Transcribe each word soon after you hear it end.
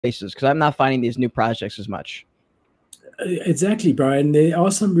places? Because I'm not finding these new projects as much. Exactly, bro. And there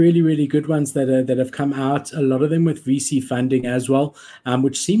are some really, really good ones that have come out. A lot of them with VC funding as well,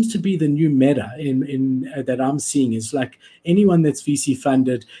 which seems to be the new meta in that I'm seeing. Is like anyone that's VC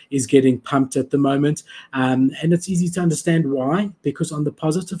funded is getting pumped at the moment, and it's easy to understand why. Because on the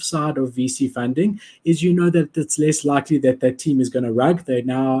positive side of VC funding is that it's less likely that team is going to rug. They're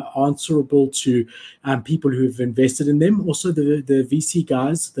now answerable to people who have invested in them. Also, the VC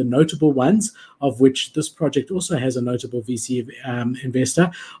guys, the notable ones, of which this project also has a notable VC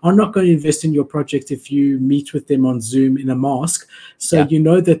investor, are not going to invest in your project if you meet with them on Zoom in a mask. So you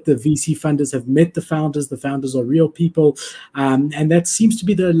know that the VC funders have met the founders. The founders are real people. And that seems to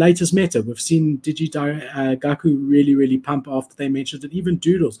be the latest meta. We've seen Gaku really, really pump after they mentioned it. Even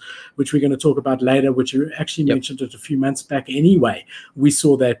Doodles, which we're going to talk about later, which actually mentioned it a few months back anyway. We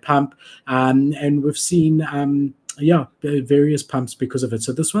saw that pump. And we've seen... various pumps because of it.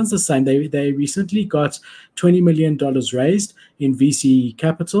 So this one's the same. They recently got $20 million raised in VC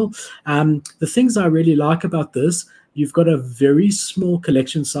capital. The things I really like about this, you've got a very small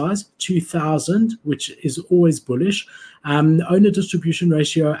collection size, 2,000, which is always bullish. Owner distribution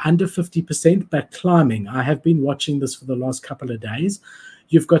ratio under 50%, but climbing. I have been watching this for the last couple of days.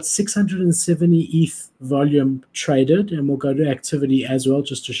 You've got 670 ETH volume traded, and we'll go to activity as well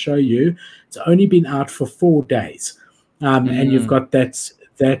just to show you. It's only been out for 4 days. And you've got that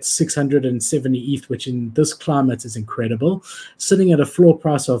 670 ETH, which in this climate is incredible, sitting at a floor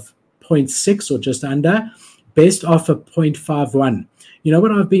price of 0.6 or just under, best offer 0.51. You know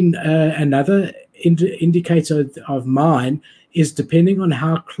what I've been, another indicator of mine is depending on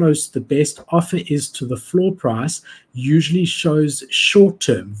how close the best offer is to the floor price, usually shows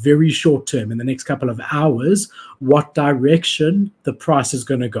short-term, very short-term, in the next couple of hours, what direction the price is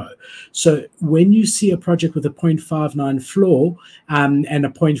going to go. So when you see a project with a 0.59 floor and a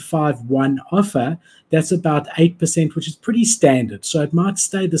 0.51 offer, that's about 8%, which is pretty standard. So it might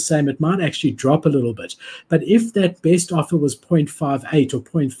stay the same. It might actually drop a little bit. But if that best offer was 0.58 or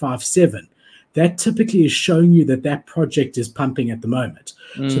 0.57, that typically is showing you that project is pumping at the moment.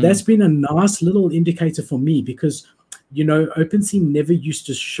 So that's been a nice little indicator for me because, OpenSea never used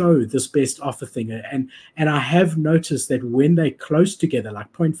to show this best offer thing. And I have noticed that when they're close together,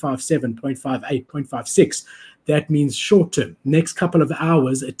 like 0.57, 0.58, 0.56, that means short term. Next couple of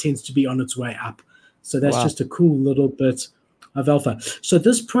hours, it tends to be on its way up. So that's just a cool little bit of alpha. So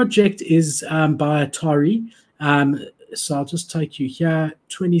this project is by Atari. So I'll just take you here,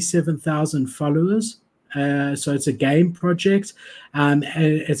 27,000 followers. So it's a game project.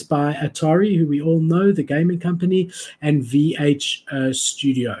 It's by Atari, who we all know, the gaming company, and VH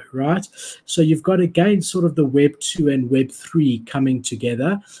Studio, right? So you've got, again, sort of the Web 2 and Web 3 coming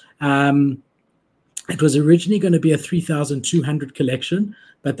together. It was originally going to be a 3,200 collection,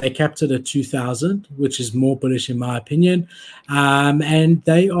 but they capped it at 2,000, which is more bullish in my opinion. And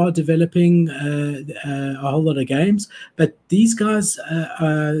they are developing a whole lot of games. But these guys,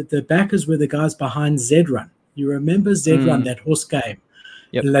 the backers were the guys behind Zed-Run. You remember Zed-Run, that horse game?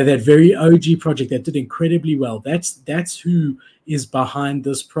 Yep. That very OG project that did incredibly well. That's who is behind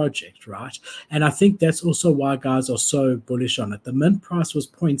this project, right? And I think that's also why guys are so bullish on it. The mint price was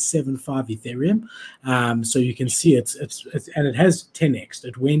 0.75 Ethereum. So you can see it's and it has 10x.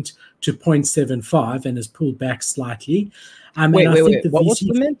 It went to 0.75 and has pulled back slightly. Wait. What was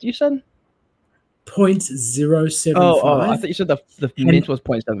the mint you said? 0.075. Oh, I thought you said the mint was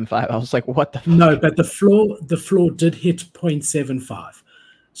 0.75. I was like, what the fuck? No, but the floor did hit 0.75.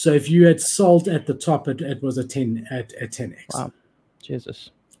 So if you had sold at the top, it was a 10x. Wow, Jesus.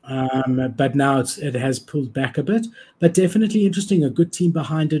 But now it has pulled back a bit. But definitely interesting. A good team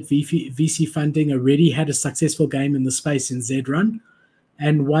behind it. VC funding already had a successful game in the space in Zed-Run,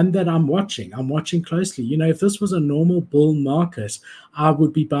 and one that I'm watching closely. If this was a normal bull market, I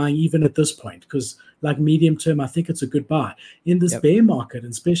would be buying even at this point because, like, medium term, I think it's a good buy. In this bear market,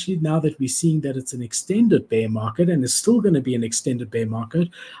 and especially now that we're seeing that it's an extended bear market and it's still going to be an extended bear market,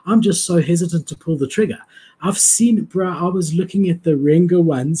 I'm just so hesitant to pull the trigger. I've seen, bro, I was looking at the Renga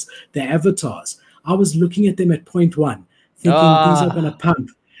ones, the avatars. I was looking at them at 0.1, thinking these are going to pump.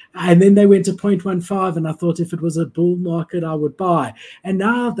 And then they went to 0.15, and I thought if it was a bull market, I would buy. And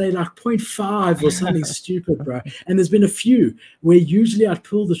now they're like 0.5 or something stupid, bro. And there's been a few where usually I'd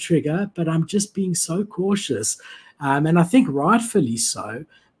pull the trigger, but I'm just being so cautious. And I think rightfully so.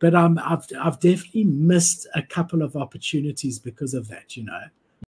 But I've definitely missed a couple of opportunities because of that,